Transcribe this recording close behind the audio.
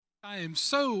I am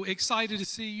so excited to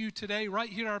see you today right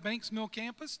here at our Banks Mill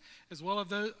campus, as well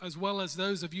as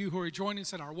those of you who are joining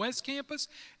us at our West Campus,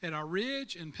 at our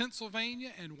Ridge in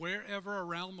Pennsylvania, and wherever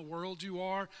around the world you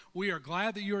are. We are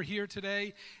glad that you are here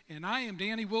today. And I am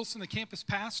Danny Wilson, the campus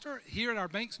pastor here at our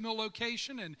Banks Mill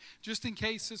location. And just in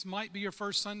case this might be your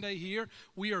first Sunday here,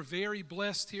 we are very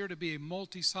blessed here to be a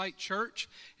multi-site church.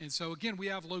 And so again, we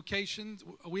have locations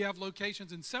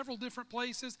in several different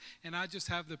places, and I just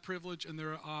have the privilege and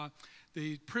the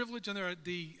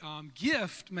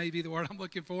gift, maybe the word I'm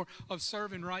looking for, of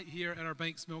serving right here at our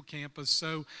Banks Mill campus.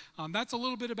 So that's a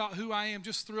little bit about who I am.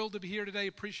 Just thrilled to be here today.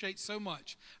 Appreciate so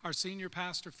much our senior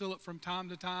pastor, Philip, from time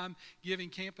to time, giving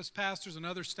campus pastors and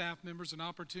other staff members an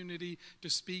opportunity to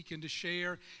speak and to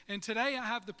share. And today I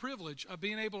have the privilege of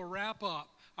being able to wrap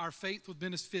up our Faith with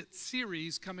Benefit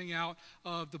series coming out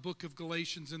of the book of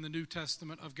Galatians in the New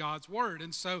Testament of God's Word.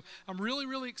 And so I'm really,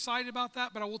 really excited about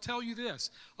that, but I will tell you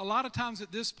this. A lot of times at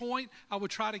this point, I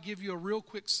would try to give you a real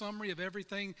quick summary of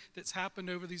everything that's happened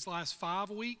over these last 5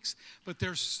 weeks, but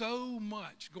there's so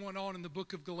much going on in the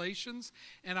book of Galatians,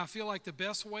 and I feel like the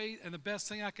best way and the best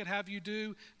thing I could have you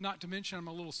do, not to mention I'm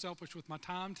a little selfish with my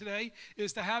time today,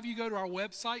 is to have you go to our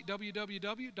website,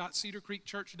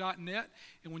 www.cedarcreekchurch.net,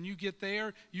 and when you get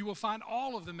there, you will find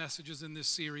all of the messages in this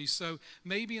series. So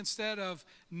maybe instead of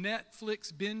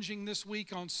Netflix binging this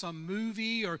week on some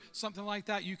movie or something like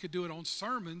that, you could do it on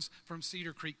sermons from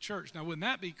Cedar Creek Church. Now, wouldn't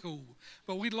that be cool?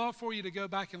 But we'd love for you to go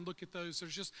back and look at those.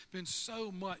 There's just been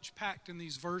so much packed in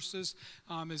these verses.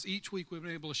 As each week we've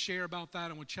been able to share about that,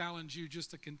 and would challenge you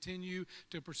just to continue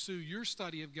to pursue your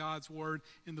study of God's Word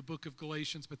in the book of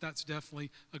Galatians. But that's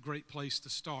definitely a great place to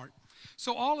start.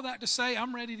 So all of that to say,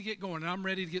 I'm ready to get going, and I'm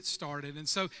ready to get started. And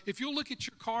so if you'll look at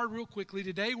your card real quickly,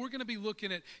 today we're going to be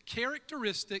looking at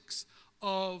characteristics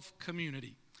of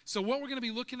community. So what we're going to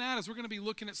be looking at is we're going to be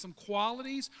looking at some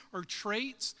qualities or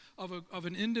traits of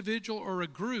an individual or a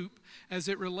group as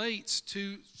it relates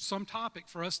to some topic.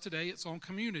 For us today, it's on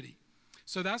community.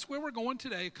 So that's where we're going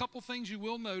today. A couple things you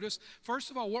will notice.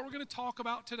 First of all, what we're going to talk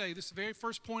about today, this very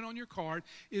first point on your card,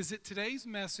 is that today's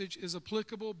message is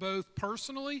applicable both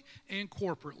personally and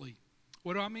corporately.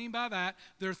 What do I mean by that?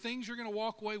 There are things you're going to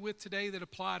walk away with today that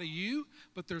apply to you,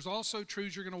 but there's also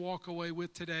truths you're going to walk away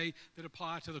with today that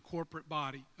apply to the corporate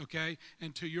body, okay,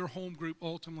 and to your home group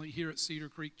ultimately here at Cedar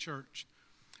Creek Church.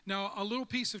 Now, a little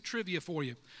piece of trivia for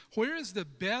you. Where is the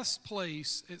best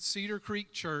place at Cedar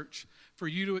Creek Church for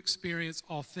you to experience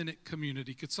authentic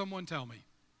community? Could someone tell me?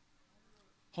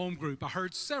 Home group. I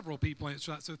heard several people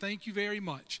answer that, so thank you very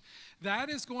much. That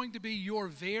is going to be your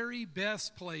very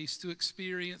best place to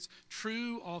experience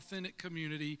true, authentic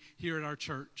community here at our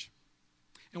church.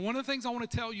 And one of the things I want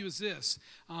to tell you is this.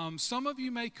 Some of you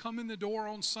may come in the door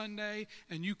on Sunday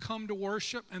and you come to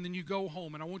worship and then you go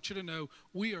home. And I want you to know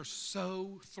we are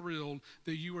so thrilled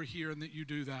that you are here and that you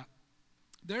do that.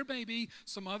 There may be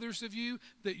some others of you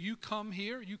that you come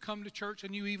here, you come to church,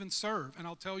 and you even serve. And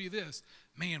I'll tell you this,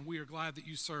 man, we are glad that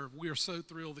you serve. We are so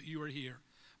thrilled that you are here.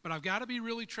 But I've got to be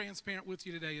really transparent with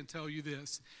you today and tell you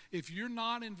this. If you're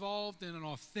not involved in an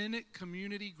authentic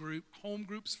community group, home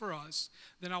groups for us,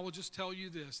 then I will just tell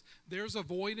you this. There's a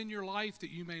void in your life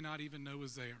that you may not even know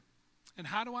is there. And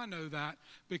how do I know that?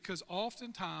 Because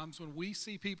oftentimes when we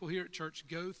see people here at church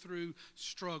go through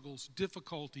struggles,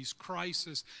 difficulties,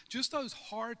 crisis, just those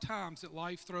hard times that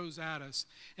life throws at us,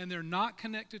 and they're not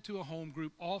connected to a home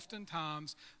group,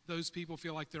 oftentimes those people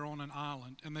feel like they're on an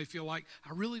island, and they feel like,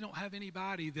 I really don't have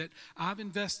anybody that I've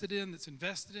invested in that's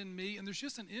invested in me, and there's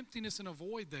just an emptiness and a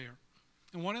void there.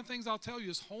 And one of the things I'll tell you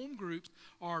is home groups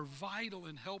are vital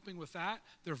in helping with that.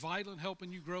 They're vital in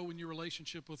helping you grow in your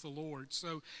relationship with the Lord.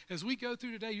 So as we go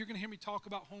through today, you're going to hear me talk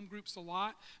about home groups a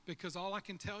lot, because all I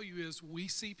can tell you is we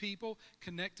see people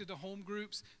connected to home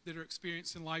groups that are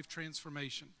experiencing life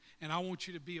transformation. And I want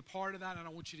you to be a part of that, and I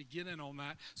want you to get in on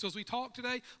that. So as we talk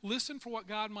today, listen for what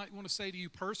God might want to say to you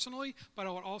personally, but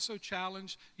I would also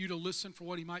challenge you to listen for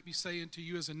what he might be saying to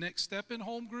you as a next step in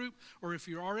home group, or if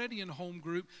you're already in home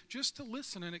group, just to listen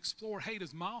and explore, hey,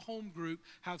 does my home group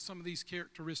have some of these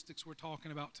characteristics we're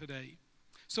talking about today?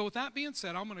 So with that being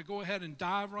said, I'm going to go ahead and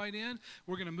dive right in.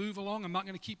 We're going to move along. I'm not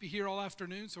going to keep you here all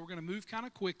afternoon, so we're going to move kind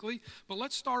of quickly. But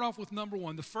let's start off with number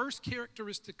one. The first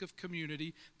characteristic of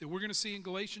community that we're going to see in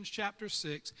Galatians chapter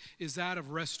 6 is that of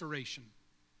restoration.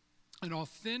 An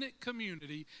authentic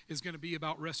community is going to be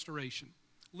about restoration.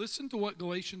 Listen to what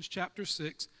Galatians chapter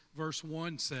 6, verse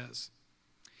 1 says.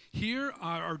 Here,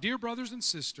 our dear brothers and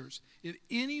sisters, if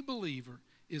any believer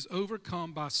is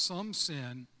overcome by some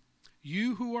sin,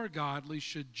 you who are godly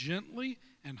should gently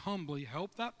and humbly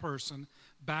help that person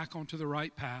back onto the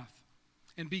right path.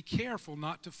 and be careful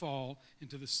not to fall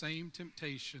into the same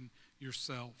temptation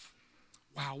yourself.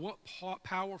 Wow, what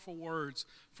powerful words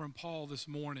from Paul this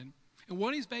morning. And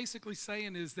what he's basically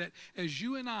saying is that as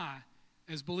you and I,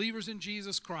 as believers in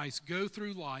Jesus Christ, go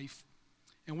through life,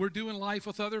 and we're doing life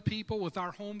with other people, with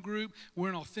our home group, we're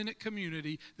an authentic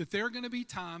community, that there are going to be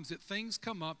times that things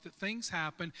come up, that things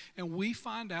happen, and we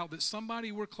find out that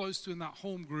somebody we're close to in that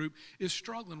home group is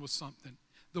struggling with something.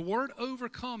 The word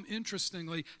overcome,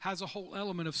 interestingly, has a whole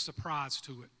element of surprise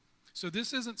to it. So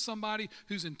this isn't somebody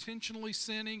who's intentionally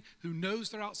sinning, who knows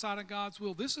they're outside of God's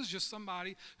will. This is just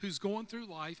somebody who's going through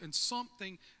life and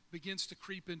something begins to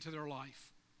creep into their life.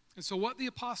 And so what the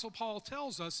Apostle Paul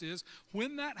tells us is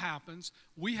when that happens,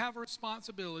 we have a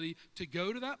responsibility to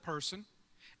go to that person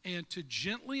and to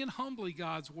gently and humbly,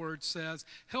 God's word says,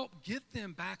 help get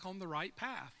them back on the right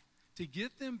path, to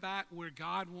get them back where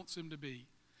God wants them to be.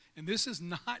 And this is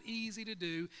not easy to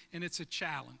do, and it's a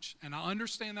challenge. And I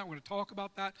understand that. We're going to talk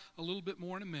about that a little bit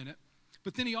more in a minute.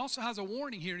 But then he also has a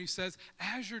warning here, and he says,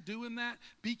 as you're doing that,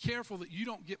 be careful that you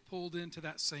don't get pulled into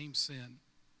that same sin.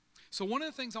 So one of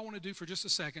the things I want to do for just a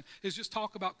second is just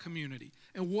talk about community.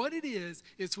 And what it is,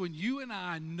 it's when you and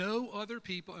I know other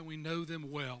people and we know them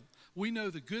well. We know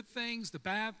the good things, the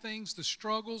bad things, the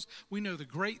struggles. We know the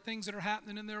great things that are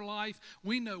happening in their life.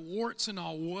 We know warts and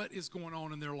all what is going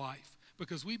on in their life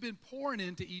because we've been pouring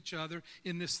into each other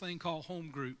in this thing called home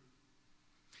group.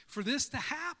 For this to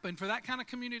happen, for that kind of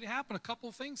community to happen, a couple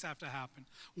of things have to happen.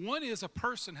 One is a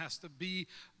person has to be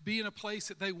in a place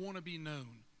that they want to be known.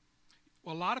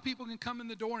 Well, a lot of people can come in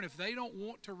the door, and if they don't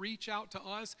want to reach out to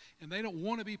us and they don't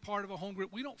want to be part of a home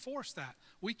group, we don't force that.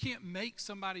 We can't make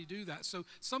somebody do that. So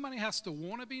somebody has to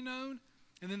want to be known,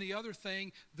 and then the other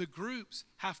thing, the groups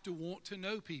have to want to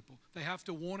know people. They have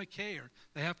to want to care.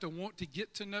 They have to want to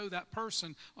get to know that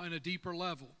person on a deeper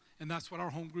level. And that's what our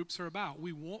home groups are about.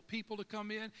 We want people to come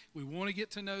in. We want to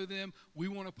get to know them. We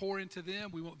want to pour into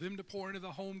them. We want them to pour into the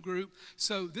home group.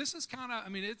 So this is kind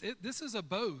of, this is a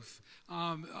both.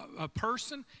 A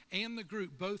person and the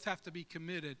group both have to be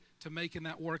committed to making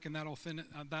that work and that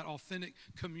authentic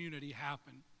community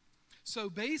happen. So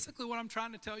basically what I'm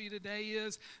trying to tell you today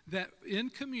is that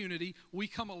in community, we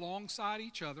come alongside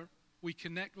each other. We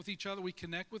connect with each other, we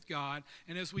connect with God,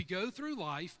 and as we go through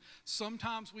life,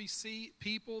 sometimes we see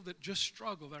people that just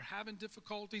struggle. They're having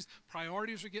difficulties,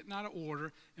 priorities are getting out of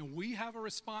order, and we have a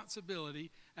responsibility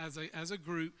as a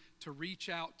group to reach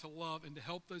out, to love, and to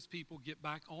help those people get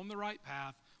back on the right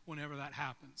path whenever that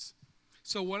happens.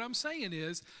 So what I'm saying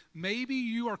is, maybe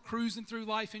you are cruising through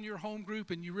life in your home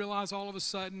group and you realize all of a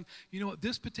sudden, you know what,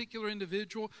 this particular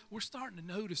individual, we're starting to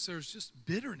notice there's just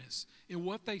bitterness in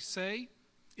what they say,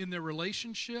 in their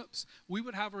relationships. We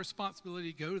would have a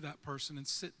responsibility to go to that person and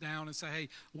sit down and say, hey,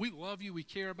 we love you, we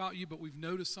care about you, but we've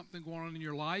noticed something going on in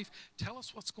your life. Tell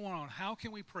us what's going on. How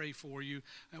can we pray for you?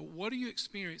 What are you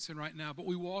experiencing right now? But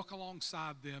we walk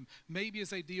alongside them, maybe as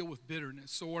they deal with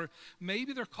bitterness, or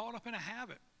maybe they're caught up in a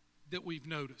habit that we've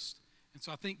noticed. And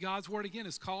so I think God's word, again,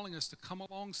 is calling us to come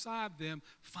alongside them,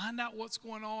 find out what's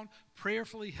going on,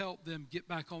 prayerfully help them get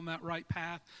back on that right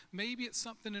path. Maybe it's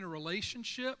something in a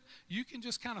relationship. You can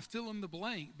just kind of fill in the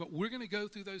blank. But we're going to go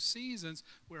through those seasons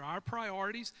where our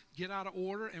priorities get out of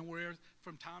order and where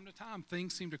from time to time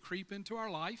things seem to creep into our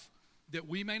life that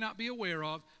we may not be aware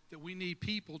of, that we need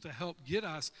people to help get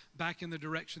us back in the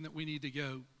direction that we need to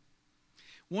go.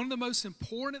 One of the most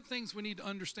important things we need to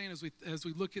understand as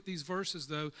we look at these verses,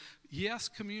 though, yes,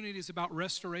 community is about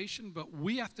restoration, but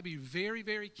we have to be very,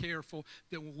 very careful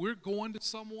that when we're going to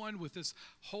someone with this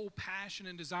whole passion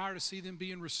and desire to see them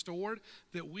being restored,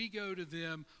 that we go to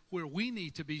them where we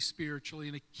need to be spiritually.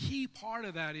 And a key part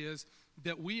of that is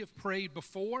that we have prayed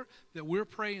before, that we're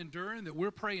praying during, that we're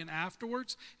praying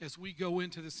afterwards as we go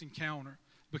into this encounter.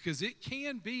 Because it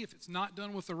can be, if it's not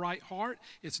done with the right heart,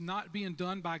 it's not being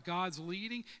done by God's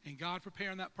leading and God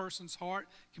preparing that person's heart,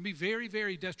 can be very,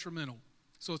 very detrimental.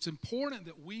 So it's important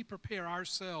that we prepare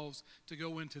ourselves to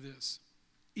go into this.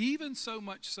 Even so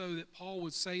much so that Paul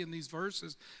would say in these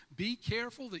verses, be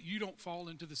careful that you don't fall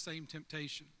into the same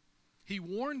temptation. He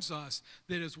warns us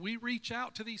that as we reach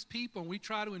out to these people and we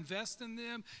try to invest in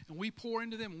them and we pour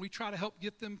into them and we try to help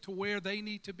get them to where they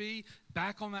need to be,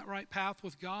 back on that right path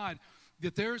with God,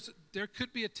 that there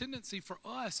could be a tendency for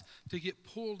us to get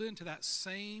pulled into that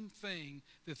same thing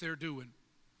that they're doing.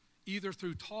 Either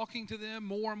through talking to them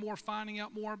more and more, finding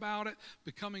out more about it,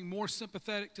 becoming more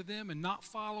sympathetic to them and not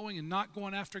following and not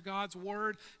going after God's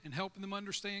word and helping them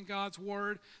understand God's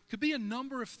word. Could be a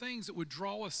number of things that would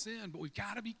draw us in, but we've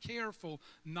got to be careful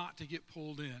not to get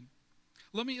pulled in.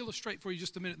 Let me illustrate for you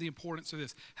just a minute the importance of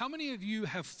this. How many of you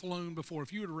have flown before?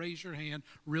 If you would raise your hand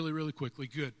really, really quickly.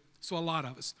 Good. So a lot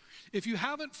of us. If you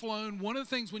haven't flown, one of the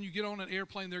things when you get on an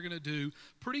airplane they're going to do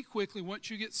pretty quickly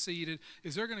once you get seated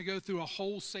is they're going to go through a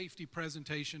whole safety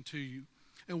presentation to you.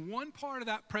 And one part of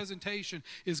that presentation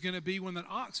is going to be when that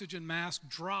oxygen mask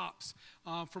drops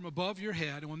from above your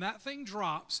head. And when that thing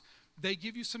drops, they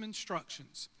give you some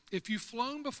instructions. If you've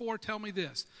flown before, tell me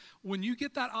this. When you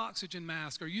get that oxygen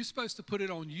mask, are you supposed to put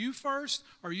it on you first,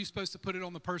 or are you supposed to put it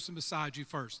on the person beside you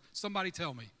first? Somebody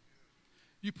tell me.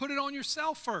 You put it on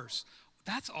yourself first.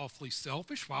 That's awfully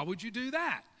selfish. Why would you do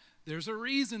that? There's a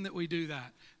reason that we do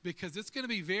that, because it's going to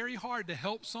be very hard to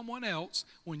help someone else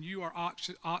when you are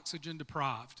oxygen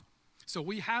deprived. So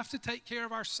we have to take care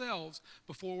of ourselves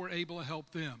before we're able to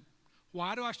help them.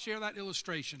 Why do I share that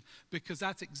illustration? Because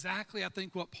that's exactly, I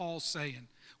think, what Paul's saying.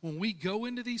 When we go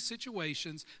into these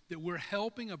situations that we're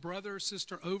helping a brother or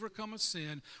sister overcome a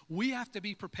sin, we have to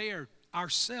be prepared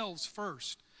ourselves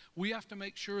first. We have to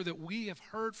make sure that we have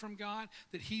heard from God,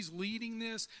 that He's leading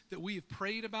this, that we have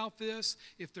prayed about this.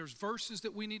 If there's verses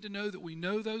that we need to know, that we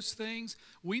know those things.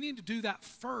 We need to do that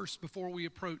first before we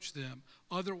approach them.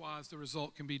 Otherwise, the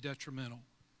result can be detrimental.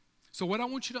 So what I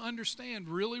want you to understand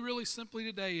really, really simply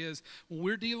today is when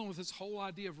we're dealing with this whole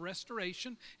idea of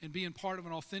restoration and being part of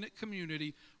an authentic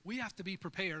community, we have to be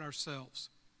prepared ourselves,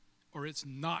 or it's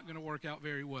not going to work out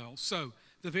very well. So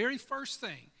the very first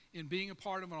thing in being a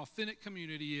part of an authentic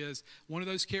community is one of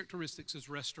those characteristics is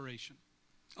restoration.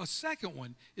 A second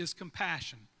one is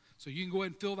compassion. So you can go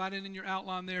ahead and fill that in your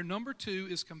outline there. Number 2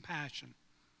 is compassion.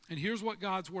 And here's what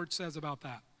God's word says about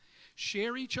that.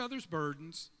 Share each other's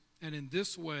burdens, and in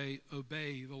this way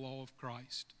obey the law of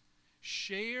Christ.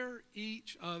 Share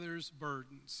each other's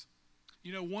burdens.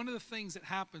 You know, one of the things that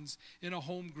happens in a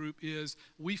home group is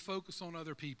we focus on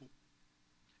other people.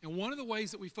 And one of the ways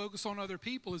that we focus on other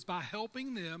people is by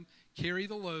helping them carry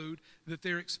the load that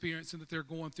they're experiencing, that they're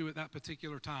going through at that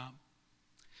particular time.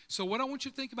 So what I want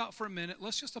you to think about for a minute,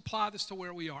 let's just apply this to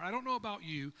where we are. I don't know about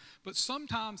you, but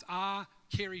sometimes I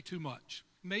carry too much.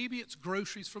 Maybe it's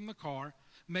groceries from the car.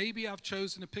 Maybe I've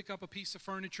chosen to pick up a piece of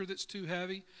furniture that's too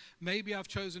heavy. Maybe I've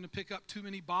chosen to pick up too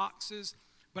many boxes.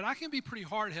 But I can be pretty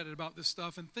hard-headed about this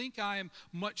stuff and think I am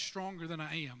much stronger than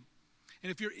I am.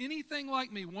 And if you're anything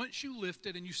like me, once you lift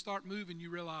it and you start moving,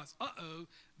 you realize,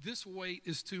 this weight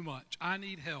is too much. I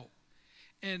need help.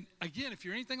 And again, if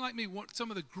you're anything like me,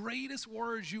 some of the greatest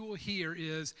words you will hear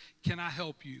is, can I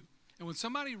help you? And when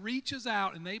somebody reaches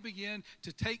out and they begin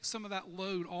to take some of that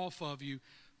load off of you,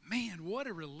 man, what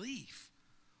a relief.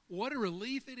 What a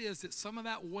relief it is that some of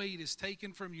that weight is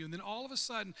taken from you. And then all of a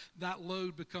sudden, that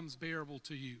load becomes bearable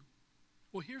to you.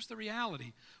 Well, here's the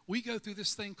reality. We go through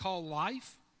this thing called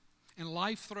life. And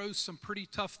life throws some pretty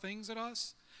tough things at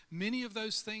us. Many of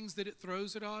those things that it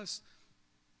throws at us,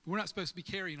 we're not supposed to be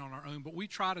carrying on our own, but we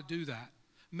try to do that.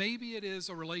 Maybe it is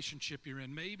a relationship you're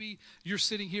in. Maybe you're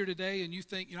sitting here today and you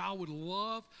think, I would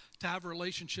love to have a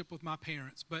relationship with my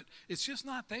parents, but it's just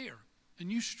not there. And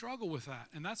you struggle with that.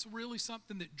 And that's really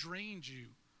something that drains you.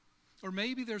 Or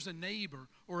maybe there's a neighbor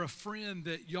or a friend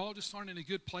that y'all just aren't in a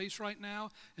good place right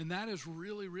now, and that is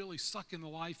really, really sucking the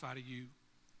life out of you.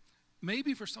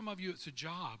 Maybe for some of you it's a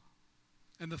job,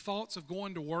 and the thoughts of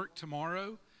going to work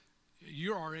tomorrow,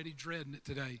 you're already dreading it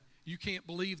today. You can't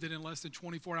believe that in less than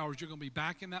 24 hours you're going to be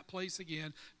back in that place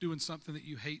again doing something that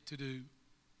you hate to do.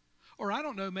 Or I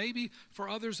don't know, maybe for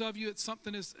others of you it's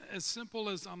something as simple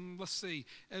as,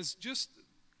 as just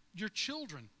your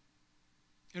children.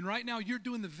 And right now you're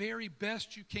doing the very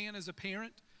best you can as a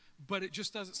parent, but it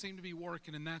just doesn't seem to be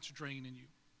working, and that's draining you.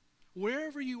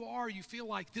 Wherever you are, you feel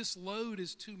like this load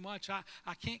is too much.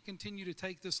 I can't continue to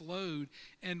take this load.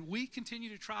 And we continue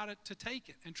to try to take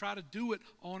it and try to do it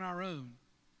on our own.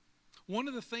 One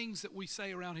of the things that we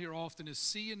say around here often is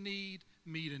see a need,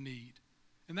 meet a need.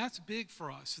 And that's big for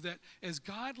us, that as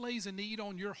God lays a need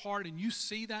on your heart and you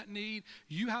see that need,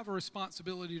 you have a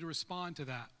responsibility to respond to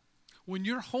that. When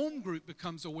your home group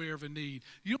becomes aware of a need,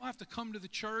 you don't have to come to the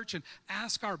church and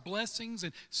ask our blessings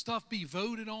and stuff be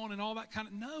voted on and all that kind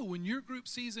of. No, when your group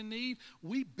sees a need,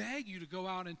 we beg you to go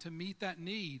out and to meet that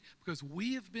need, because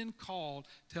we have been called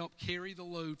to help carry the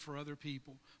load for other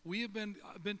people. We have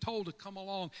been told to come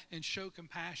along and show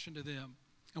compassion to them.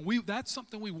 And that's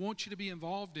something we want you to be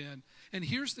involved in. And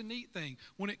here's the neat thing.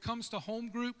 When it comes to home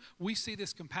group, we see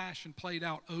this compassion played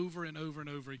out over and over and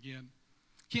over again.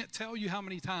 Can't tell you how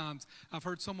many times I've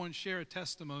heard someone share a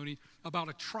testimony about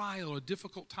a trial, a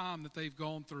difficult time that they've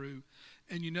gone through.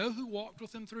 And you know who walked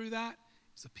with them through that?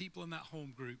 It's the people in that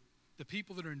home group, the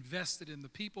people that are invested in, the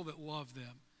people that love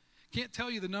them. Can't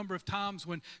tell you the number of times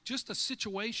when just a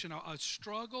situation, a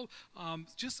struggle,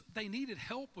 just they needed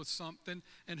help with something,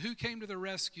 and who came to their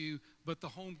rescue but the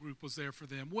home group was there for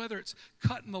them. Whether it's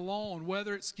cutting the lawn,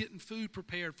 whether it's getting food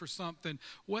prepared for something.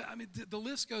 The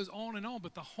list goes on and on,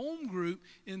 but the home group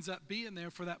ends up being there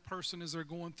for that person as they're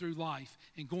going through life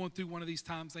and going through one of these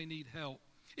times they need help.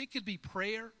 It could be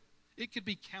prayer. It could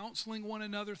be counseling one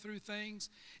another through things.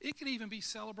 It could even be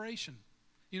celebration.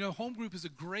 You know, home group is a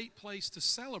great place to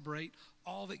celebrate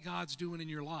all that God's doing in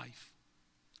your life.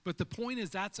 But the point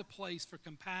is that's a place for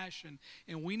compassion,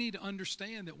 and we need to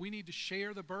understand that we need to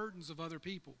share the burdens of other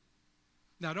people.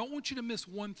 Now, I don't want you to miss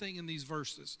one thing in these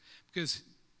verses, because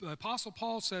the Apostle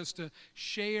Paul says to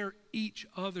share each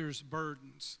other's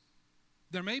burdens.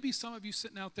 There may be some of you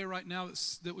sitting out there right now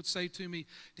that would say to me,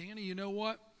 Danny, you know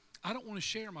what? I don't want to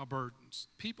share my burdens.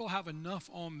 People have enough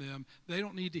on them. They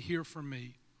don't need to hear from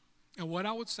me. And what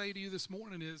I would say to you this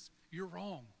morning is, you're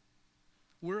wrong.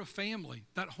 We're a family.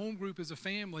 That home group is a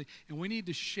family, and we need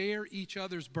to share each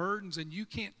other's burdens, and you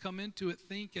can't come into it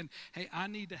thinking, hey, I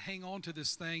need to hang on to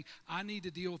this thing. I need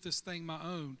to deal with this thing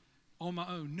on my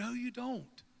own. No, you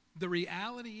don't. The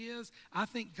reality is, I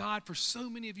thank God for so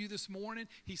many of you this morning.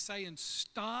 He's saying,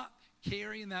 stop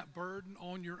carrying that burden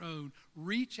on your own.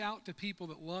 Reach out to people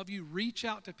that love you. Reach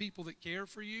out to people that care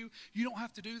for you. You don't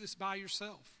have to do this by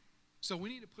yourself. So we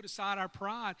need to put aside our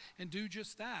pride and do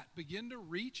just that. Begin to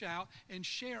reach out and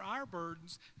share our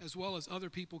burdens as well as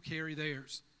other people carry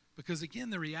theirs. Because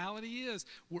again, the reality is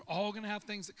we're all going to have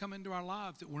things that come into our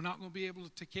lives that we're not going to be able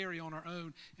to carry on our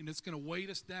own, and it's going to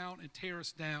weight us down and tear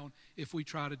us down if we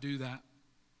try to do that.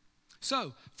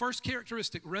 So, first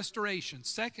characteristic, restoration.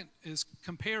 Second is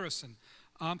compassion.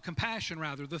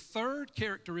 The third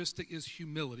characteristic is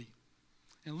humility.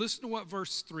 And listen to what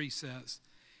verse 3 says.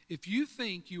 If you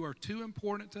think you are too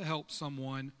important to help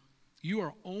someone, you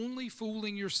are only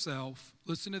fooling yourself.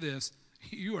 Listen to this.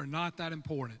 You are not that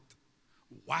important.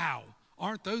 Wow.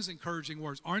 Aren't those encouraging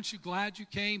words? Aren't you glad you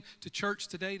came to church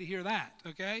today to hear that?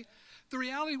 Okay? The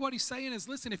reality of what he's saying is,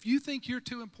 listen, if you think you're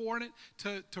too important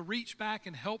to reach back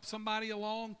and help somebody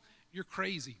along, you're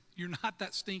crazy. You're not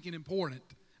that stinking important.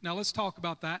 Now, let's talk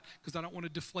about that, because I don't want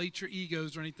to deflate your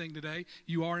egos or anything today.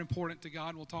 You are important to God,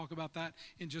 and we'll talk about that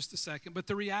in just a second. But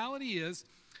the reality is,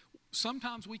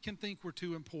 sometimes we can think we're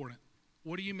too important.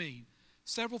 What do you mean?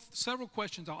 Several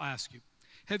questions I'll ask you.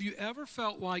 Have you ever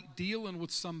felt like dealing with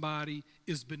somebody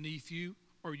is beneath you,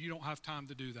 or you don't have time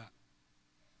to do that?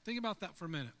 Think about that for a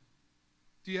minute.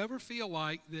 Do you ever feel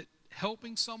like that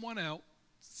helping someone else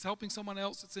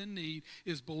that's in need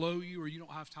is below you, or you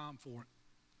don't have time for it?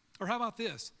 Or how about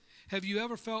this? Have you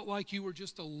ever felt like you were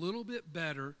just a little bit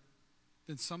better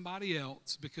than somebody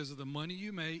else because of the money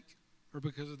you make or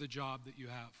because of the job that you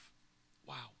have?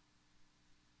 Wow.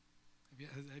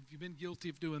 Have you been guilty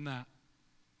of doing that?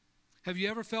 Have you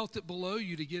ever felt it below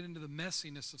you to get into the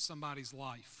messiness of somebody's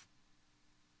life?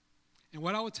 And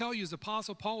what I would tell you is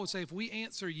Apostle Paul would say, if we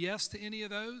answer yes to any of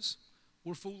those,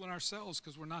 we're fooling ourselves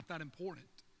because we're not that important.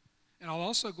 And I'll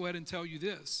also go ahead and tell you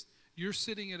this. You're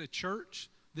sitting at a church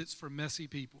that's for messy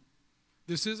people.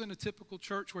 This isn't a typical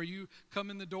church where you come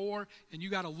in the door and you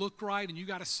got to look right and you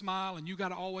got to smile and you got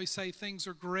to always say things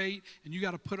are great and you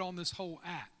got to put on this whole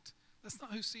act. That's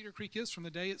not who Cedar Creek is from the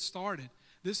day it started.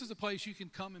 This is a place you can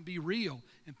come and be real,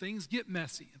 and things get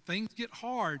messy and things get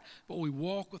hard, but we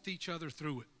walk with each other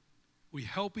through it. We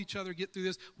help each other get through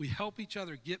this. We help each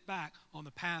other get back on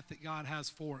the path that God has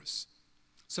for us.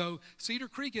 So Cedar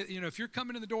Creek, if you're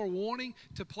coming in the door wanting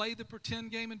to play the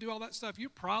pretend game and do all that stuff, you're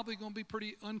probably going to be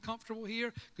pretty uncomfortable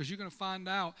here, because you're going to find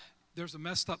out there's a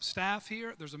messed up staff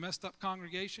here, there's a messed up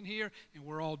congregation here, and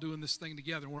we're all doing this thing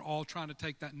together. We're all trying to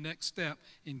take that next step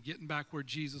in getting back where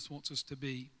Jesus wants us to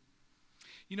be.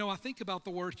 You know, I think about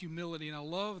the word humility, and I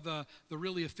love the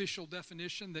really official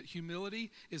definition that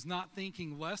humility is not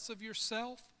thinking less of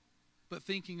yourself, but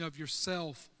thinking of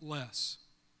yourself less.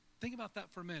 Think about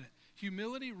that for a minute.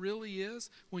 Humility really is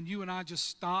when you and I just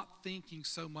stop thinking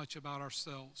so much about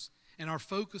ourselves and our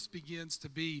focus begins to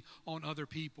be on other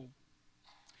people.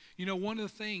 You know, one of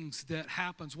the things that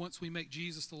happens once we make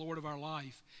Jesus the Lord of our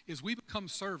life is we become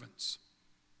servants.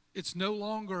 It's no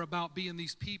longer about being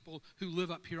these people who live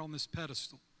up here on this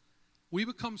pedestal. We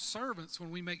become servants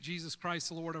when we make Jesus Christ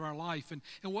the Lord of our life. And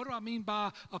what do I mean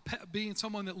by being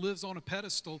someone that lives on a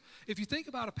pedestal? If you think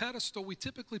about a pedestal, we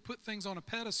typically put things on a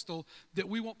pedestal that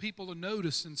we want people to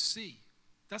notice and see.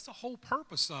 That's the whole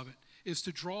purpose of it, is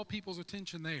to draw people's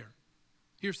attention there.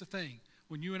 Here's the thing.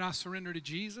 When you and I surrender to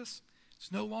Jesus,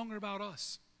 it's no longer about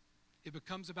us. It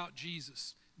becomes about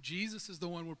Jesus. Jesus is the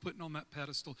one we're putting on that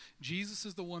pedestal. Jesus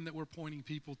is the one that we're pointing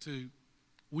people to.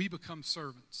 We become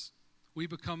servants. We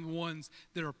become ones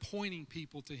that are pointing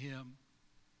people to him.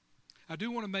 I do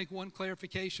want to make one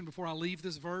clarification before I leave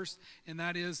this verse, and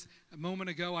that is, a moment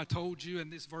ago I told you,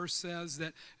 and this verse says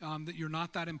that you're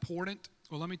not that important.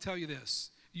 Well, let me tell you this.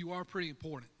 You are pretty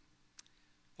important.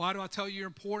 Why do I tell you you're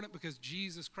important? Because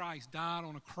Jesus Christ died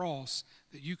on a cross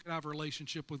that you could have a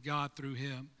relationship with God through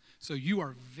him. So you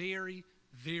are very,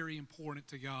 very important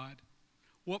to God.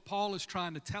 What Paul is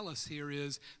trying to tell us here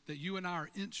is that you and I are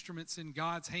instruments in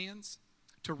God's hands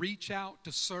to reach out,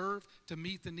 to serve, to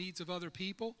meet the needs of other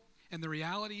people. And the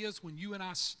reality is, when you and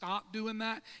I stop doing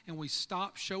that and we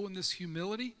stop showing this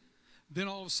humility, then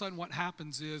all of a sudden what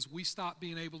happens is we stop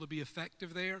being able to be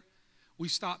effective there. We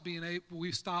stop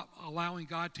allowing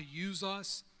God to use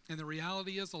us. And the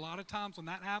reality is, a lot of times when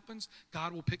that happens,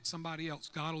 God will pick somebody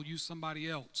else. God will use somebody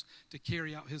else to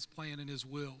carry out his plan and his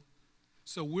will.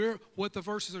 So what the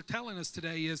verses are telling us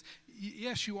today is,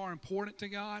 yes, you are important to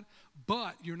God,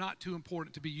 but you're not too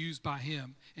important to be used by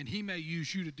him. And he may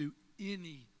use you to do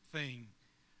anything.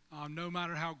 No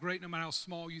matter how great, no matter how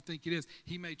small you think it is,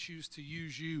 he may choose to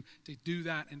use you to do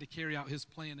that and to carry out his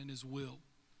plan and his will.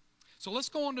 So let's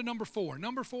go on to number 4.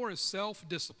 Number 4 is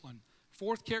self-discipline.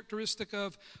 Fourth characteristic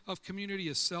of community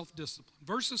is self-discipline.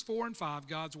 Verses 4 and 5,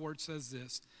 God's word says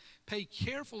this: pay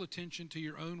careful attention to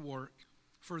your own work,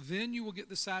 for then you will get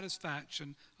the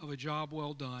satisfaction of a job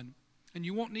well done, and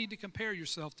you won't need to compare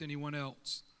yourself to anyone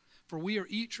else, for we are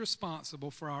each responsible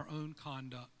for our own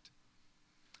conduct.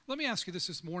 Let me ask you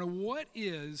this morning. What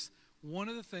is one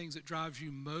of the things that drives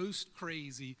you most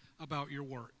crazy about your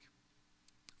work?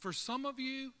 For some of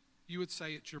you, you would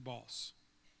say it's your boss.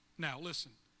 Now,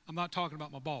 listen. I'm not talking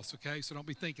about my boss, okay? So don't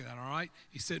be thinking that, all right?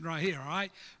 He's sitting right here, all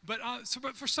right? But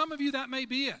for some of you, that may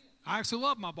be it. I actually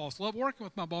love my boss, love working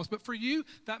with my boss. But for you,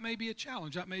 that may be a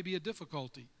challenge. That may be a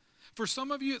difficulty. For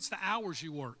some of you, it's the hours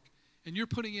you work. And you're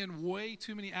putting in way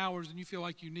too many hours and you feel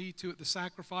like you need to at the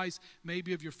sacrifice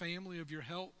maybe of your family, of your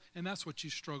health, and that's what you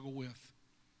struggle with.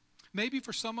 Maybe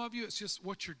for some of you, it's just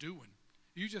what you're doing.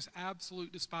 You just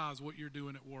absolutely despise what you're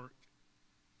doing at work.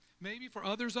 Maybe for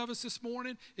others of us this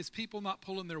morning, it's people not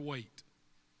pulling their weight.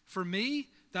 For me,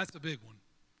 that's a big one.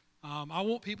 I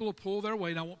want people to pull their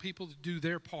weight. I want people to do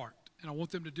their part. And I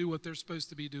want them to do what they're supposed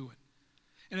to be doing.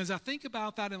 And as I think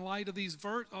about that in light of these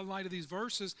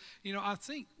verses, I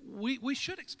think we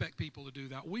should expect people to do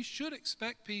that. We should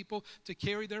expect people to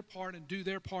carry their part and do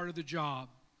their part of the job.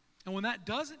 And when that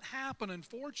doesn't happen,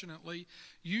 unfortunately,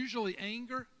 usually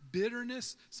anger,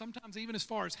 bitterness, sometimes even as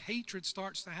far as hatred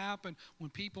starts to happen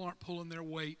when people aren't pulling their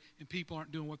weight and people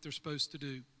aren't doing what they're supposed to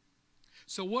do.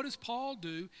 So what does Paul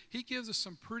do? He gives us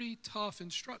some pretty tough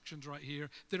instructions right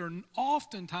here that are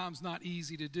oftentimes not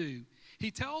easy to do. He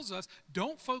tells us,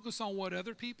 don't focus on what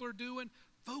other people are doing,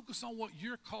 focus on what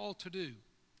you're called to do.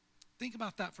 Think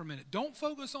about that for a minute. Don't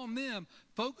focus on them.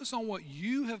 Focus on what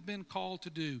you have been called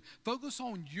to do. Focus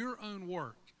on your own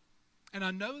work. And I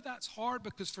know that's hard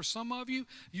because for some of you,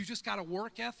 you just got a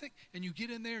work ethic and you get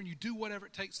in there and you do whatever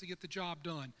it takes to get the job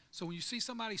done. So when you see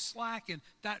somebody slacking,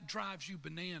 that drives you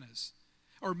bananas.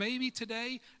 Or maybe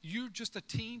today you're just a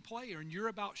team player and you're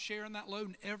about sharing that load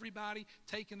and everybody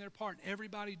taking their part and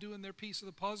everybody doing their piece of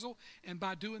the puzzle. And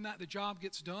by doing that, the job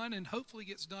gets done and hopefully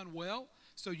gets done well.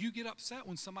 So you get upset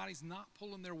when somebody's not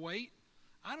pulling their weight.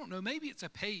 I don't know, maybe it's a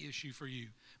pay issue for you.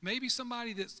 Maybe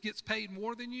somebody that gets paid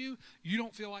more than you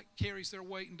don't feel like carries their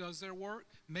weight and does their work.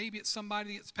 Maybe it's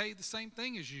somebody that gets paid the same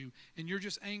thing as you, and you're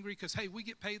just angry because, hey, we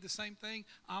get paid the same thing.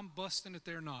 I'm busting it,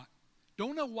 they're not.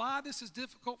 Don't know why this is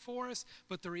difficult for us,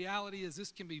 but the reality is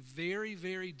this can be very,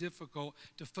 very difficult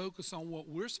to focus on what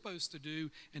we're supposed to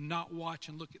do and not watch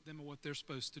and look at them and what they're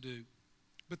supposed to do.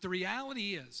 But the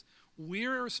reality is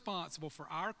we're responsible for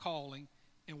our calling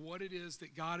and what it is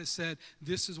that God has said,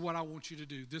 this is what I want you to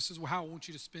do. This is how I want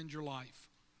you to spend your life.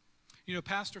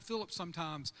 Pastor Philip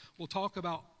sometimes will talk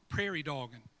about prairie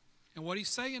dogging. And what he's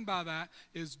saying by that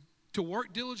is to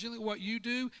work diligently what you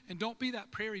do and don't be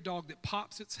that prairie dog that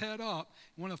pops its head up.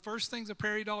 And one of the first things a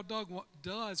prairie dog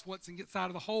does once it gets out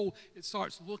of the hole, it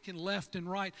starts looking left and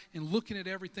right and looking at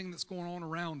everything that's going on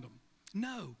around them.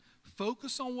 No.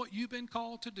 Focus on what you've been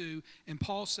called to do, and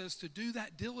Paul says to do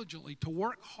that diligently, to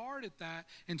work hard at that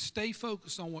and stay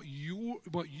focused on what you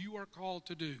are called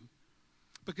to do.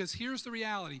 Because here's the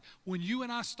reality. When you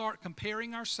and I start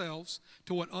comparing ourselves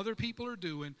to what other people are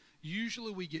doing,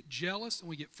 usually we get jealous and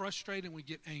we get frustrated and we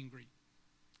get angry.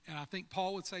 And I think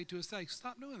Paul would say to us,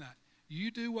 stop doing that.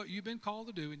 You do what you've been called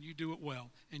to do, and you do it well.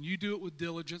 And you do it with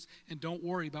diligence, and don't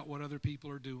worry about what other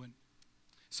people are doing.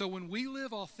 So when we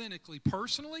live authentically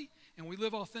personally and we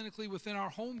live authentically within our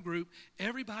home group,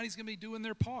 everybody's going to be doing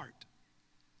their part.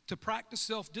 To practice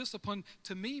self-discipline,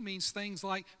 to me, means things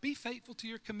like be faithful to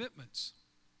your commitments.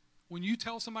 When you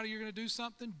tell somebody you're going to do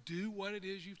something, do what it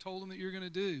is you've told them that you're going to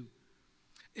do.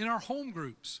 In our home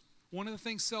groups, one of the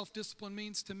things self-discipline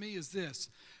means to me is this.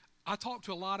 I talk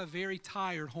to a lot of very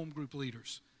tired home group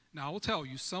leaders. Now, I will tell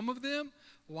you, some of them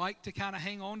like to kind of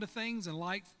hang on to things and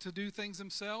like to do things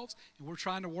themselves, and we're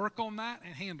trying to work on that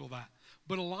and handle that.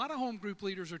 But a lot of home group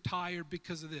leaders are tired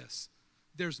because of this.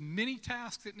 There's many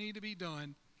tasks that need to be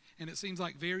done, and it seems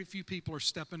like very few people are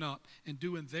stepping up and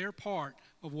doing their part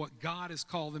of what God has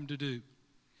called them to do.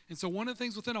 And so one of the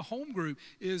things within a home group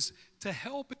is to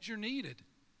help as you're needed.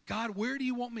 God, where do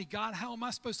you want me? God, how am I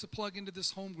supposed to plug into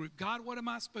this home group? God, what am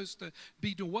I supposed to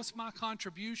be doing? What's my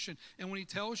contribution? And when he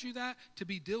tells you that, to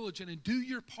be diligent and do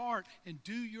your part, and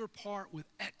do your part with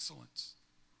excellence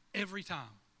every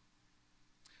time.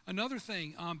 Another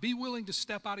thing, be willing to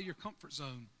step out of your comfort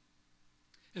zone.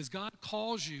 As God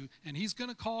calls you, and he's going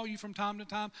to call you from time to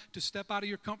time to step out of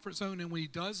your comfort zone, and when he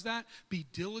does that, be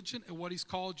diligent at what he's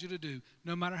called you to do.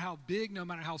 No matter how big, no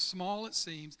matter how small it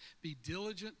seems, be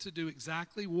diligent to do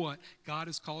exactly what God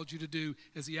has called you to do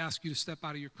as he asks you to step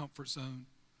out of your comfort zone.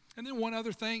 And then one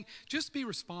other thing, just be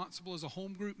responsible as a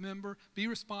home group member, be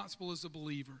responsible as a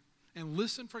believer, and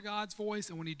listen for God's voice,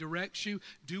 and when he directs you,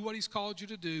 do what he's called you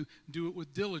to do it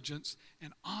with diligence,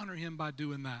 and honor him by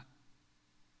doing that.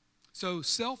 So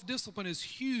self-discipline is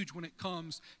huge when it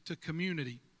comes to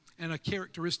community and a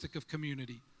characteristic of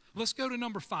community. Let's go to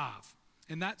number 5,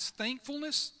 and that's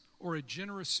thankfulness or a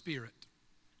generous spirit.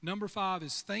 Number 5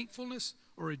 is thankfulness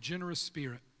or a generous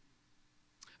spirit.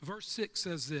 Verse 6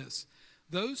 says this,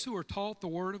 those who are taught the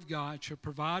word of God should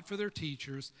provide for their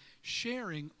teachers,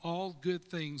 sharing all good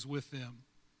things with them.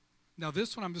 Now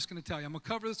this one I'm just going to tell you. I'm going to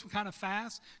cover this one kind of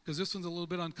fast because this one's a little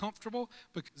bit uncomfortable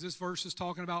because this verse is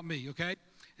talking about me, okay?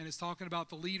 And it's talking about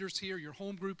the leaders here, your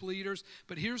home group leaders.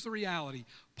 But here's the reality.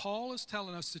 Paul is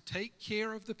telling us to take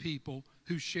care of the people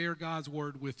who share God's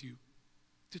word with you.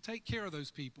 To take care of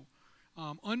those people.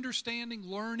 Understanding,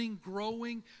 learning,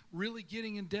 growing, really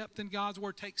getting in depth in God's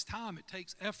word takes time. It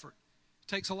takes effort. It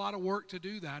takes a lot of work to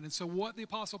do that. And so what the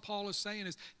Apostle Paul is saying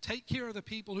is take care of the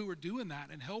people who are doing that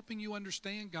and helping you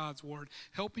understand God's word,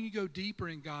 helping you go deeper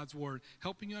in God's word,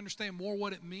 helping you understand more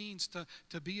what it means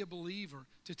to be a believer,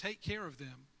 to take care of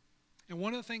them. And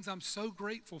one of the things I'm so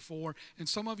grateful for, and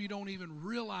some of you don't even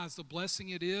realize the blessing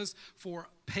it is for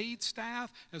paid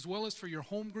staff, as well as for your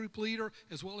home group leader,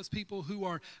 as well as people who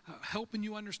are helping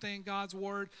you understand God's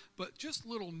word, but just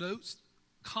little notes,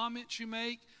 comments you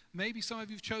make. Maybe some of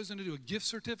you have chosen to do a gift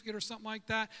certificate or something like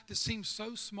that seems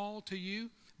so small to you,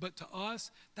 but to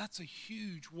us, that's a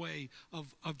huge way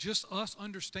of just us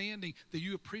understanding that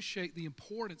you appreciate the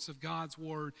importance of God's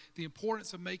word, the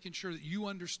importance of making sure that you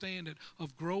understand it,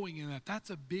 of growing in that. That's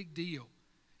a big deal.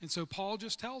 And so Paul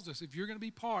just tells us, if you're going to be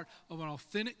part of an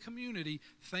authentic community,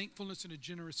 thankfulness and a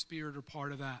generous spirit are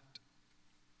part of that.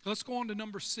 Let's go on to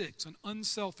number 6, an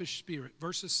unselfish spirit,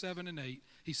 verses 7 and 8.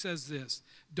 He says this,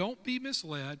 don't be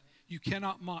misled. You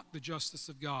cannot mock the justice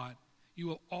of God. You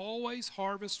will always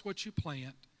harvest what you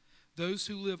plant. Those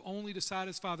who live only to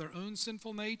satisfy their own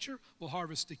sinful nature will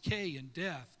harvest decay and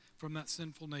death from that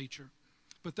sinful nature.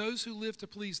 But those who live to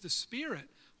please the Spirit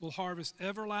will harvest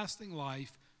everlasting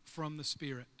life from the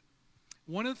Spirit.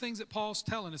 One of the things that Paul's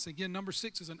telling us, again, number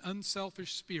 6 is an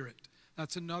unselfish spirit.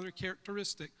 That's another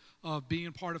characteristic of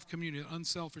being part of community, an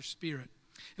unselfish spirit.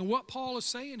 And what Paul is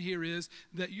saying here is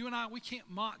that you and I, we can't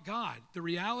mock God. The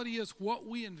reality is what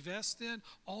we invest in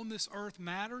on this earth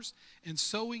matters, and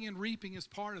sowing and reaping is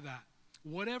part of that.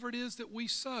 Whatever it is that we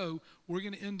sow, we're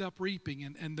going to end up reaping.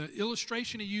 And the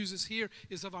illustration he uses here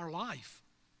is of our life.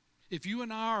 If you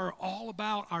and I are all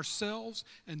about ourselves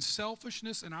and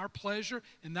selfishness and our pleasure,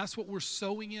 and that's what we're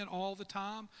sowing in all the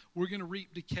time, we're going to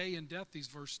reap decay and death, these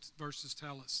verses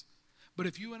tell us. But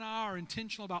if you and I are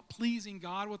intentional about pleasing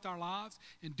God with our lives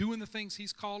and doing the things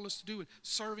he's called us to do and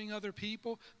serving other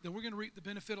people, then we're going to reap the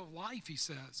benefit of life, he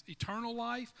says. Eternal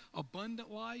life,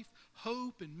 abundant life,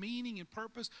 hope and meaning and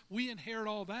purpose. We inherit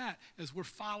all that as we're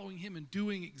following him and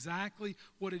doing exactly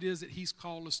what it is that he's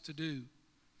called us to do.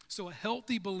 So a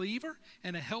healthy believer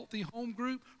and a healthy home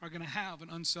group are going to have an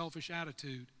unselfish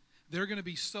attitude. They're going to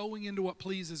be sowing into what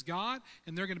pleases God,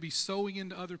 and they're going to be sowing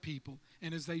into other people.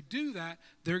 And as they do that,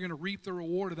 they're going to reap the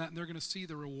reward of that, and they're going to see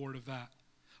the reward of that.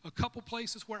 A couple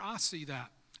places where I see that.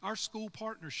 Our school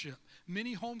partnership.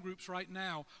 Many home groups right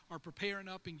now are preparing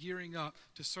up and gearing up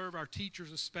to serve our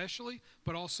teachers especially,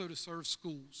 but also to serve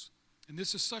schools. And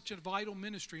this is such a vital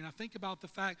ministry. And I think about the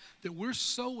fact that we're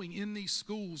sowing in these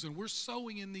schools, and we're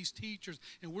sowing in these teachers,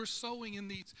 and we're sowing in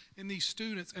these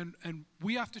students. And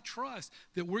we have to trust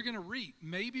that we're going to reap.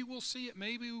 Maybe we'll see it,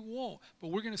 maybe we won't. But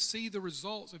we're going to see the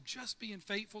results of just being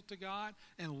faithful to God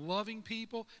and loving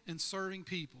people and serving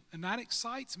people. And that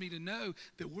excites me to know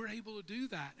that we're able to do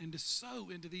that and to sow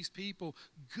into these people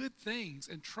good things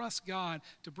and trust God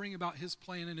to bring about His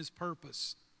plan and His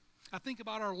purpose. I think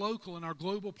about our local and our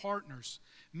global partners.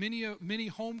 Many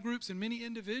home groups and many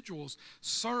individuals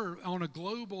serve in a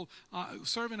global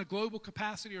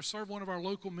capacity or serve one of our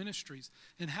local ministries.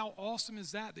 And how awesome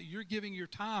is that you're giving your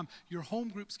time, your home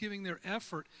group's giving their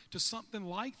effort to something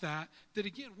like that, that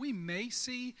again, we may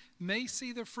see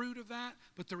the fruit of that,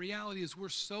 but the reality is we're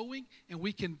sowing, and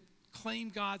we can claim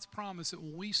God's promise that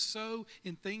when we sow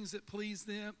in things that please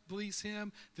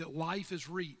Him, that life is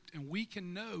reaped. And we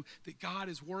can know that God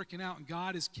is working out and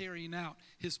God is carrying out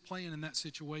His plan in that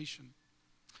situation.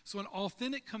 So an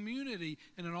authentic community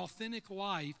and an authentic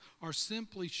life are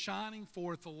simply shining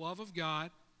forth the love of God,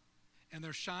 and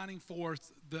they're shining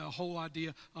forth the whole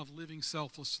idea of living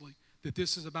selflessly, that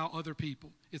this is about other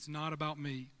people. It's not about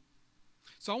me.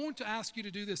 So I want to ask you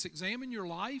to do this. Examine your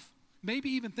life.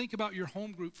 Maybe even think about your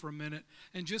home group for a minute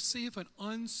and just see if an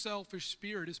unselfish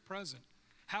spirit is present.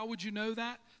 How would you know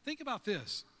that? Think about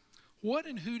this. What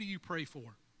and who do you pray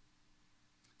for?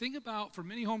 Think about, for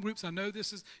many home groups, I know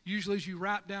this is usually as you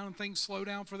wrap down and things slow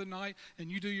down for the night and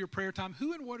you do your prayer time,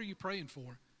 who and what are you praying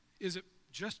for? Is it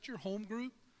just your home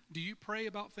group? Do you pray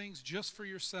about things just for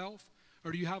yourself?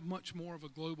 Or do you have much more of a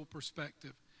global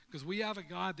perspective? Because we have a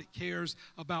God that cares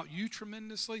about you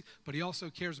tremendously, but He also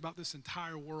cares about this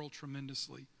entire world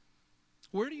tremendously.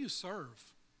 Where do you serve?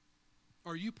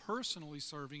 Are you personally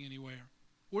serving anywhere?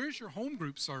 Where's your home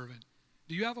group serving?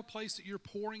 Do you have a place that you're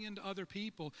pouring into other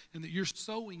people and that you're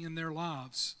sowing in their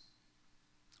lives?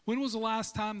 When was the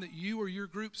last time that you or your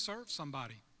group served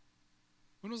somebody?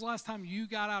 When was the last time you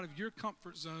got out of your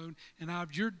comfort zone and out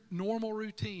of your normal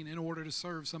routine in order to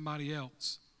serve somebody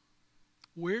else?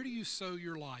 Where do you sow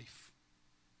your life?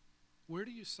 Where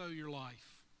do you sow your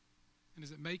life? And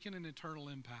is it making an eternal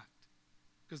impact?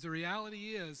 Because the reality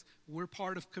is, we're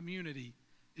part of community.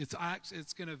 It's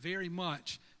going to very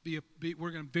much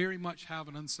we're going to very much have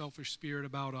an unselfish spirit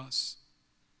about us.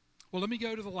 Well, let me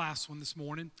go to the last one this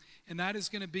morning, and that is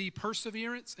going to be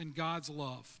perseverance and God's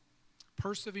love.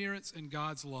 Perseverance and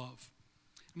God's love.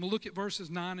 I'm going to look at verses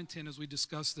 9 and 10 as we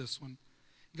discuss this one.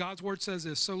 God's word says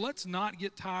this: so let's not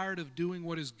get tired of doing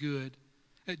what is good.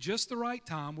 At just the right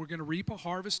time, we're going to reap a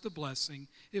harvest of blessing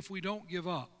if we don't give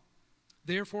up.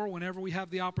 Therefore, whenever we have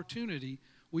the opportunity,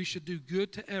 we should do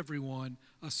good to everyone,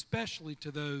 especially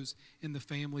to those in the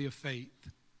family of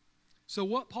faith. So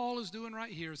what Paul is doing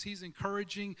right here is he's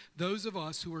encouraging those of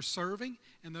us who are serving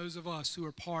and those of us who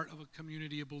are part of a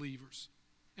community of believers.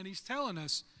 And he's telling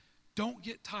us, don't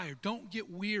get tired, don't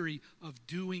get weary of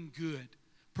doing good.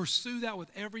 Pursue that with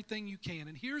everything you can.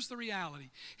 And here's the reality.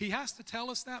 He has to tell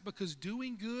us that because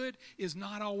doing good is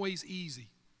not always easy.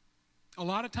 A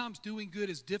lot of times doing good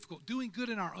is difficult. Doing good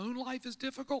in our own life is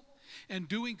difficult. And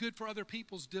doing good for other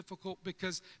people is difficult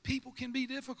because people can be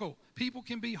difficult. People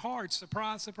can be hard.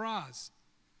 Surprise, surprise.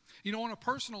 You know, on a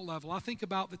personal level, I think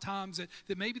about the times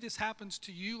that maybe this happens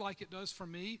to you like it does for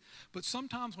me, but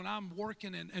sometimes when I'm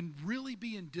working and really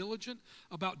being diligent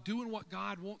about doing what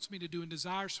God wants me to do and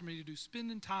desires for me to do,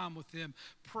 spending time with Him,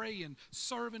 praying,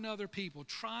 serving other people,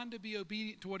 trying to be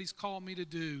obedient to what He's called me to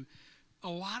do, a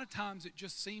lot of times it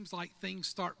just seems like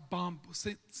things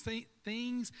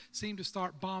seem to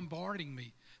start bombarding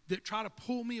me that try to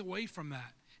pull me away from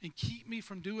that and keep me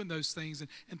from doing those things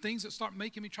and things that start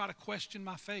making me try to question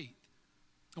my faith.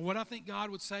 And what I think God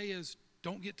would say is,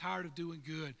 don't get tired of doing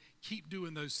good. Keep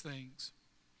doing those things.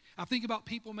 I think about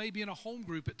people maybe in a home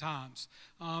group at times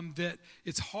that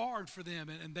it's hard for them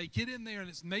and they get in there and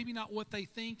it's maybe not what they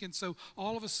think. And so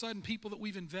all of a sudden people that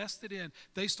we've invested in,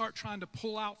 they start trying to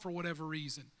pull out for whatever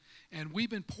reason. And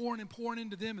we've been pouring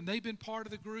into them and they've been part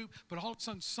of the group, but all of a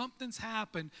sudden something's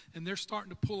happened and they're starting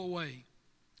to pull away.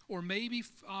 Or maybe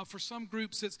for some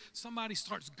groups, it's somebody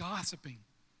starts gossiping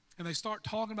and they start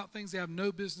talking about things they have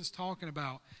no business talking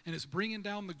about, and it's bringing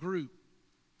down the group.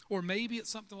 Or maybe it's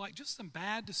something like just some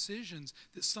bad decisions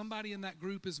that somebody in that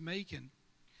group is making.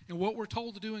 And what we're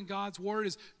told to do in God's word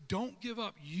is don't give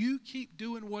up. You keep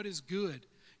doing what is good.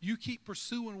 You keep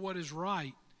pursuing what is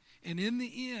right. And in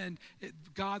the end,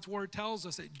 God's word tells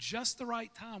us at just the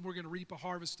right time, we're going to reap a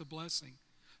harvest of blessing.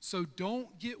 So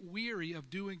don't get weary of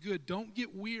doing good. Don't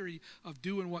get weary of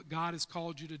doing what God has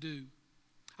called you to do.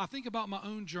 I think about my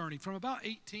own journey from about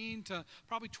 18 to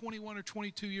probably 21 or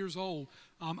 22 years old.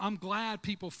 I'm glad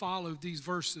people followed these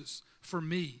verses for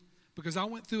me, because I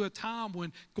went through a time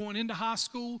when going into high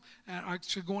school and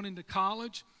actually going into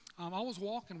college, I was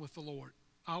walking with the Lord.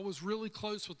 I was really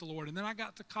close with the Lord. And then I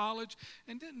got to college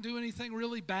and didn't do anything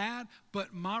really bad,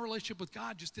 but my relationship with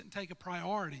God just didn't take a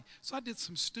priority. So I did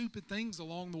some stupid things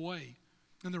along the way.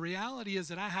 And the reality is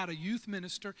that I had a youth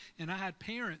minister, and I had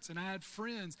parents, and I had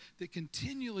friends that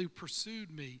continually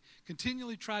pursued me,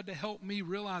 continually tried to help me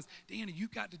realize, Danny,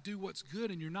 you've got to do what's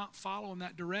good, and you're not following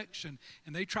that direction.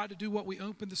 And they tried to do what we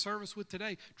opened the service with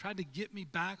today, tried to get me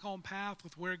back on path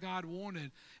with where God wanted.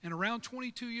 And around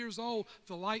 22 years old,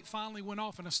 the light finally went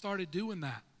off, and I started doing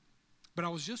that. But I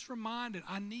was just reminded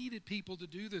I needed people to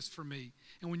do this for me.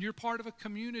 And when you're part of a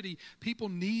community, people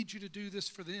need you to do this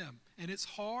for them. And it's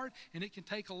hard, and it can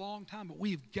take a long time, but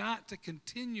we've got to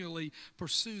continually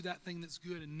pursue that thing that's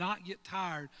good and not get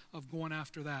tired of going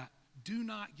after that. Do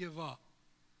not give up.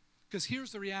 Because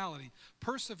here's the reality.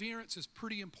 Perseverance is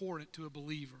pretty important to a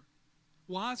believer.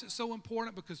 Why is it so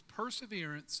important? Because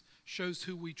perseverance shows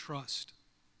who we trust.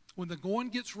 When the going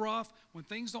gets rough, when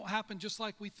things don't happen just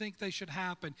like we think they should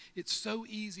happen, it's so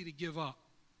easy to give up.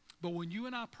 But when you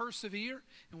and I persevere,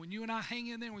 and when you and I hang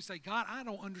in there and we say, God, I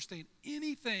don't understand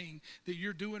anything that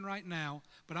you're doing right now,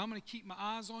 but I'm going to keep my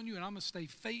eyes on you, and I'm going to stay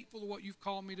faithful to what you've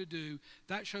called me to do,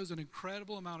 that shows an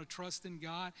incredible amount of trust in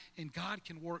God, and God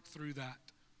can work through that.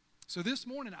 So this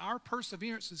morning, our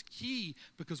perseverance is key,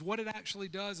 because what it actually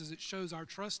does is it shows our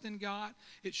trust in God.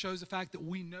 It shows the fact that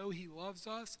we know He loves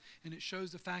us, and it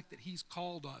shows the fact that He's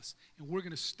called us, and we're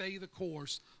going to stay the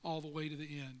course all the way to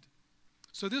the end.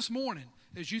 So this morning,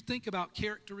 as you think about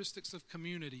characteristics of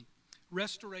community,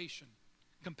 restoration,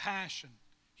 compassion,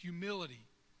 humility,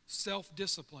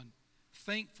 self-discipline,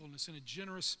 thankfulness, and a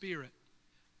generous spirit,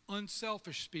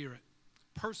 unselfish spirit,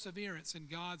 perseverance, and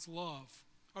God's love,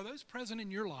 are those present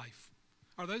in your life?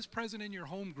 Are those present in your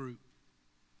home group?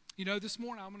 You know, this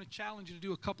morning I'm going to challenge you to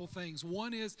do a couple things.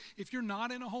 One is, if you're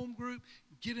not in a home group,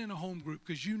 get in a home group,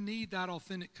 because you need that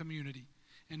authentic community.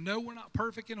 And no, we're not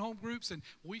perfect in home groups, and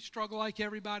we struggle like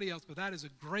everybody else, but that is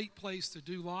a great place to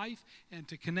do life and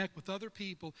to connect with other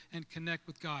people and connect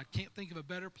with God. Can't think of a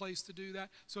better place to do that.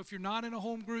 So if you're not in a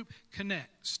home group,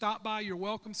 connect. Stop by your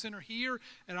Welcome Center here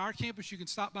at our campus. You can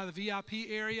stop by the VIP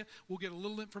area. We'll get a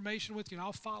little information with you, and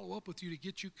I'll follow up with you to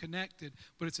get you connected.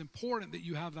 But it's important that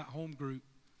you have that home group.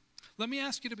 Let me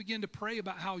ask you to begin to pray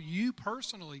about how you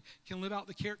personally can live out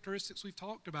the characteristics we've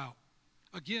talked about.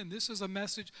 Again, this is a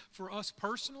message for us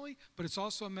personally, but it's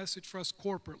also a message for us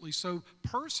corporately. So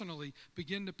personally,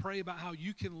 begin to pray about how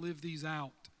you can live these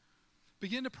out.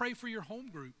 Begin to pray for your home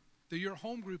group, that your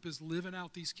home group is living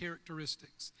out these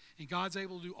characteristics. And God's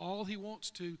able to do all He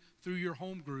wants to through your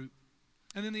home group.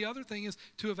 And then the other thing is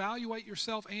to evaluate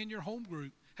yourself and your home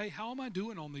group. Hey, how am I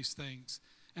doing on these things?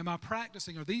 Am I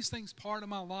practicing? Are these things part of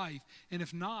my life? And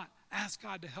if not, ask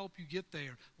God to help you get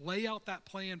there. Lay out that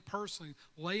plan personally.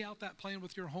 Lay out that plan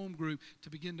with your home group to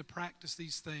begin to practice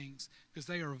these things, because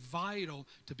they are vital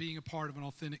to being a part of an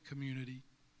authentic community.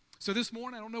 So this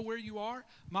morning, I don't know where you are.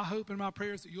 My hope and my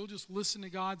prayer is that you'll just listen to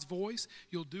God's voice.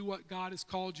 You'll do what God has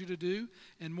called you to do.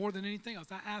 And more than anything else,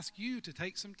 I ask you to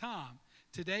take some time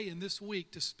today and this week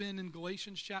to spend in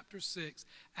Galatians chapter 6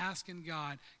 asking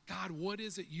God, what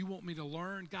is it you want me to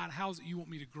learn? God, how is it you want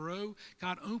me to grow?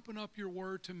 God, open up your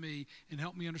word to me and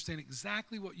help me understand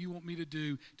exactly what you want me to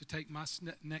do to take my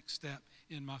next step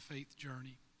in my faith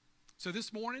journey. So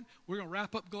this morning, we're going to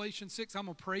wrap up Galatians 6. I'm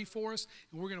going to pray for us,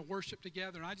 and we're going to worship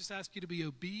together. And I just ask you to be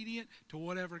obedient to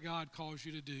whatever God calls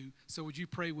you to do. So would you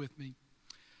pray with me?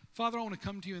 Father, I want to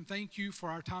come to you and thank you for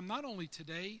our time, not only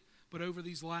today, but over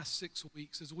these last 6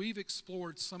 weeks, as we've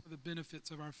explored some of the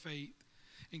benefits of our faith.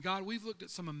 And God, we've looked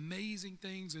at some amazing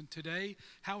things, and today,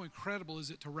 how incredible is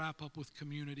it to wrap up with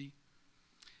community.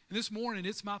 And this morning,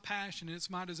 it's my passion and it's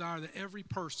my desire that every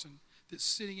person that's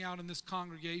sitting out in this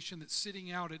congregation, that's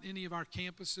sitting out at any of our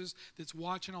campuses, that's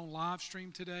watching on live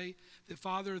stream today, that,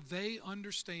 Father, they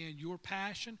understand your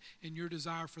passion and your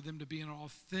desire for them to be in an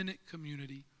authentic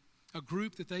community. A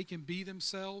group that they can be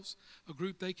themselves, a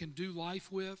group they can do life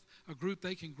with, a group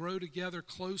they can grow together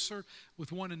closer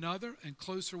with one another and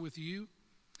closer with you.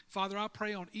 Father, I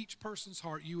pray on each person's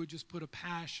heart you would just put a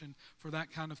passion for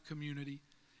that kind of community.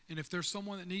 And if there's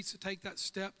someone that needs to take that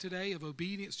step today of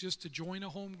obedience just to join a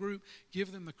home group,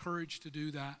 give them the courage to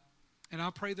do that. And I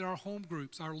pray that our home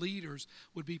groups, our leaders,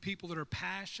 would be people that are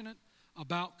passionate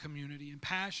about community and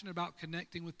passionate about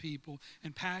connecting with people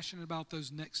and passionate about those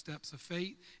next steps of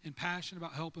faith and passionate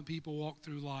about helping people walk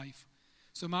through life.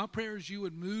 So my prayer is you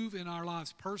would move in our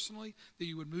lives personally, that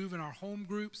you would move in our home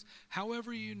groups,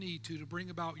 however you need to bring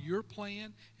about your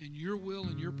plan and your will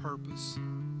and your purpose.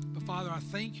 But Father, I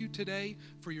thank you today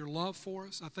for your love for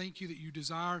us. I thank you that you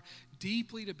desire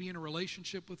deeply to be in a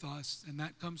relationship with us, and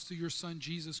that comes through your Son,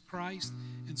 Jesus Christ,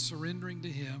 and surrendering to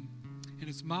him. And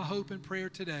it's my hope and prayer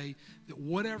today that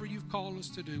whatever you've called us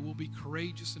to do, we'll be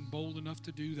courageous and bold enough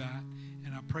to do that.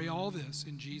 And I pray all this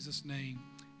in Jesus' name.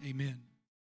 Amen.